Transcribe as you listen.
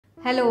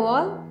Hello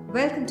all,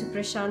 welcome to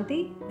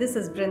Prashanti. This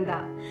is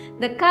Brinda.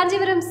 The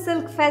Kanjivaram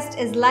Silk Fest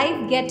is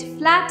live. Get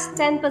flat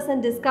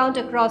 10% discount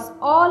across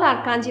all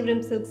our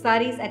Kanjivaram Silk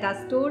Sarees at our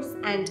stores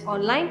and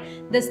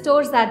online. The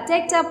stores are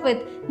decked up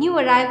with new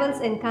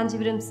arrivals in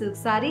Kanjivaram Silk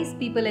Sarees.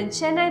 People in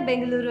Chennai,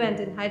 Bangalore and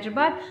in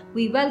Hyderabad,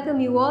 we welcome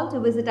you all to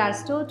visit our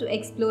store to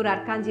explore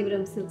our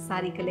Kanjivaram Silk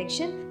Saree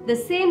collection. The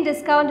same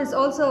discount is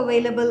also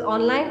available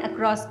online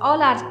across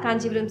all our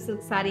Kanjivaram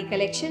Silk Saree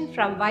collection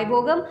from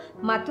Vaibhogam,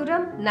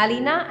 Mathuram,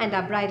 Nalina and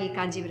our bridal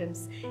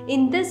Kanjivarams.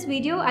 In this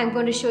video, I am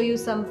going to show you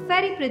some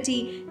very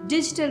pretty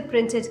digital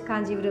printed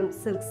Kanjivaram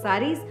silk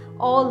sarees.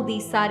 All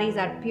these sarees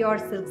are pure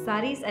silk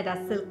sarees and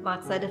are silk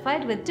mark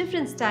certified with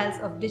different styles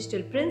of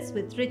digital prints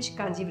with rich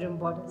Kanjivaram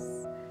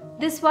borders.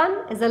 This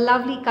one is a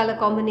lovely color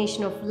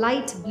combination of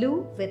light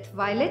blue with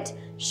violet,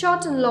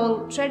 short and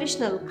long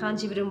traditional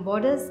Kanjivaram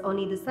borders on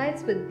either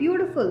sides with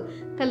beautiful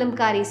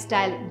Kalamkari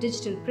style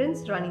digital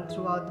prints running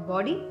throughout the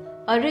body.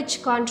 A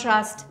rich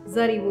contrast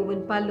zari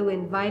woven pallu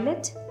in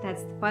violet,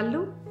 that's the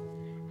pallu,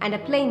 and a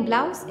plain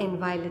blouse in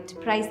violet,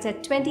 priced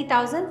at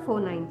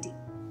 20,490.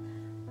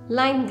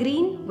 Lime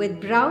green with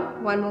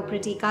brown, one more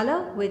pretty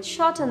color with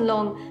short and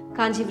long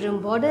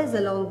Kanjivaram borders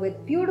along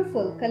with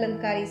beautiful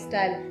Kalamkari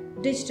style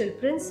digital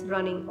prints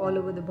running all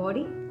over the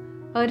body.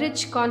 A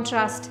rich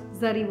contrast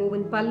zari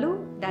woven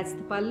pallu, that's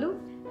the pallu,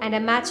 and a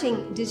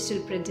matching digital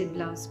printed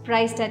blouse,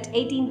 priced at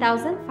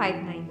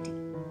 18,590.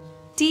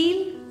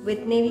 Teal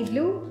with navy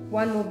blue,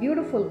 one more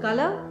beautiful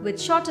color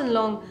with short and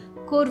long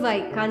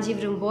Korvai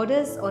Kanjivaram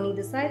borders on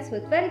either sides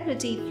with very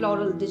pretty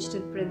floral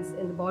digital prints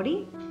in the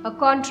body. A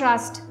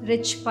contrast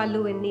rich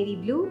pallu in navy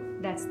blue,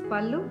 that's the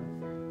pallu,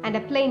 and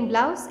a plain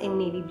blouse in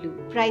navy blue,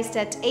 priced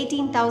at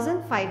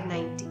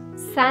 18,590.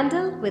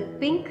 Sandal with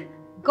pink,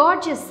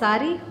 gorgeous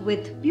saree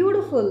with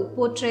beautiful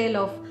portrayal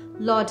of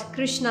Lord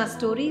Krishna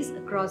stories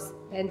across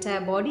the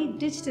entire body,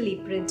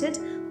 digitally printed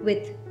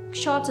with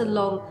short and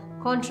long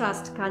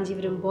contrast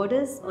Kanjivaram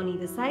borders on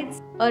either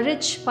sides, a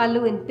rich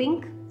pallu in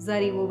pink,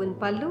 zari woven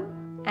pallu,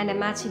 and a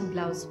matching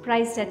blouse,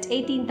 priced at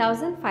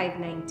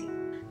 18,590.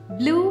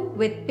 Blue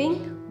with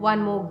pink,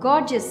 one more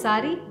gorgeous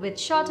saree with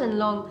short and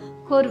long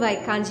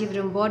Korvai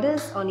Kanjivaram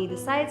borders on either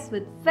sides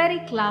with very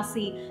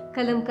classy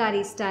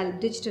Kalamkari style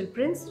digital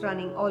prints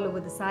running all over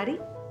the saree,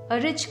 a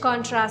rich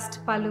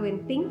contrast pallu in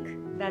pink,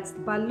 that's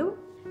the pallu,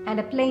 and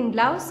a plain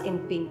blouse in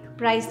pink,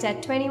 priced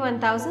at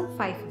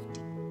 21,550.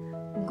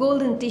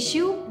 Golden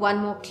tissue, one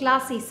more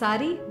classy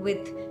saree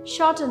with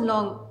short and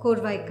long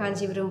Korvai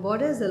Kanjivaram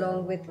borders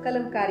along with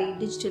Kalamkari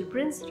digital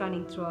prints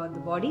running throughout the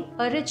body.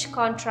 A rich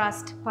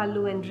contrast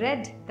pallu in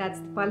red, that's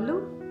the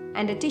pallu,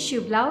 and a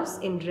tissue blouse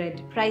in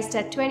red, priced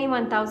at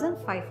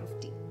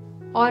 21,550.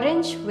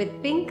 Orange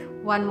with pink,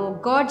 one more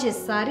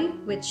gorgeous saree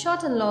with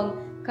short and long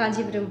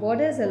Kanjivaram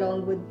borders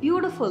along with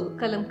beautiful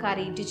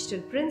Kalamkari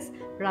digital prints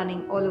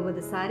running all over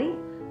the saree.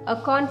 A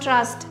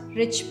contrast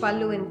rich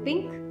pallu in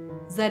pink,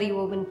 zari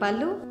woven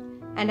pallu,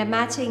 and a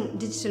matching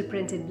digital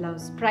printed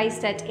blouse,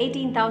 priced at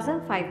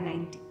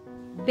 18,590.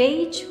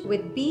 Beige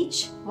with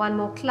peach, one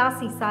more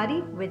classy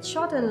saree with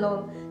short and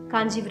long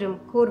Kanjivaram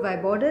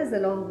Korvai borders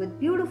along with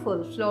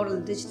beautiful floral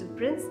digital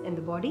prints in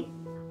the body.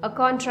 A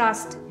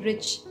contrast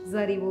rich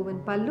zari woven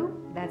pallu,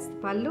 that's the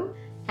pallu,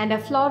 and a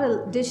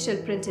floral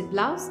digital printed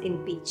blouse in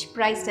peach,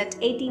 priced at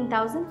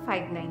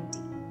 18,590.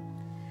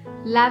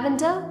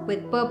 Lavender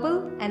with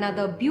purple,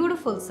 another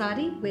beautiful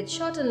saree with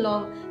short and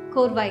long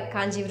Korvai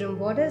Kanjivaram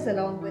borders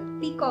along with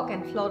peacock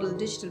and floral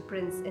digital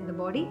prints in the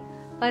body.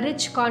 A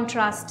rich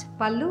contrast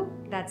pallu,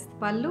 that's the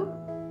pallu,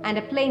 and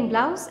a plain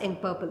blouse in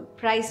purple,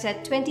 priced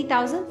at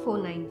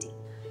 20,490.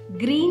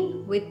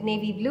 Green with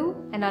navy blue,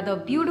 another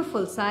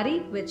beautiful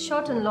saree with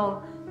short and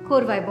long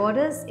Korvai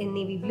borders in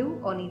navy blue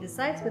on either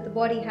sides with the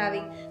body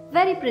having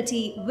very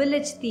pretty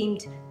village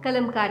themed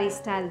Kalamkari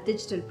style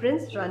digital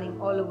prints running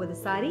all over the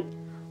saree.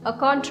 A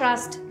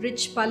contrast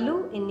rich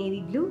pallu in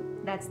navy blue,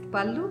 that's the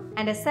pallu,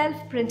 and a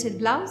self-printed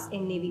blouse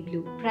in navy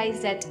blue,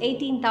 priced at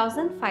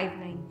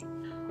 18,590.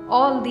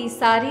 All these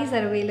sarees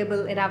are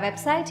available in our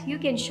website. You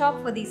can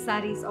shop for these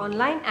sarees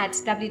online at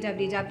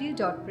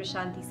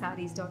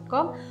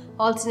www.prashantisarees.com.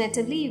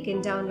 Alternatively, you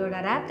can download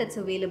our app that's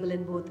available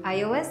in both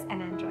iOS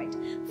and Android.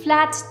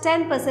 Flat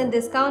 10%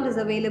 discount is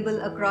available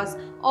across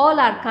all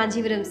our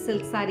Kanjivaram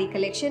silk saree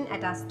collection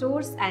at our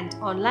stores and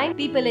online.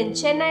 People in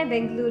Chennai,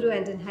 Bangalore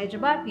and in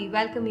Hyderabad, we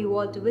welcome you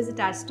all to visit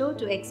our store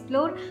to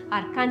explore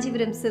our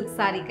Kanjivaram silk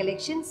saree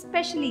collection,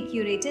 specially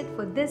curated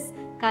for this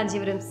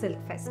Kanjivaram Silk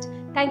Fest.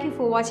 Thank you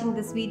for watching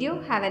this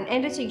video. Have an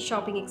enriching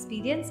shopping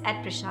experience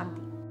at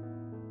Prashanti.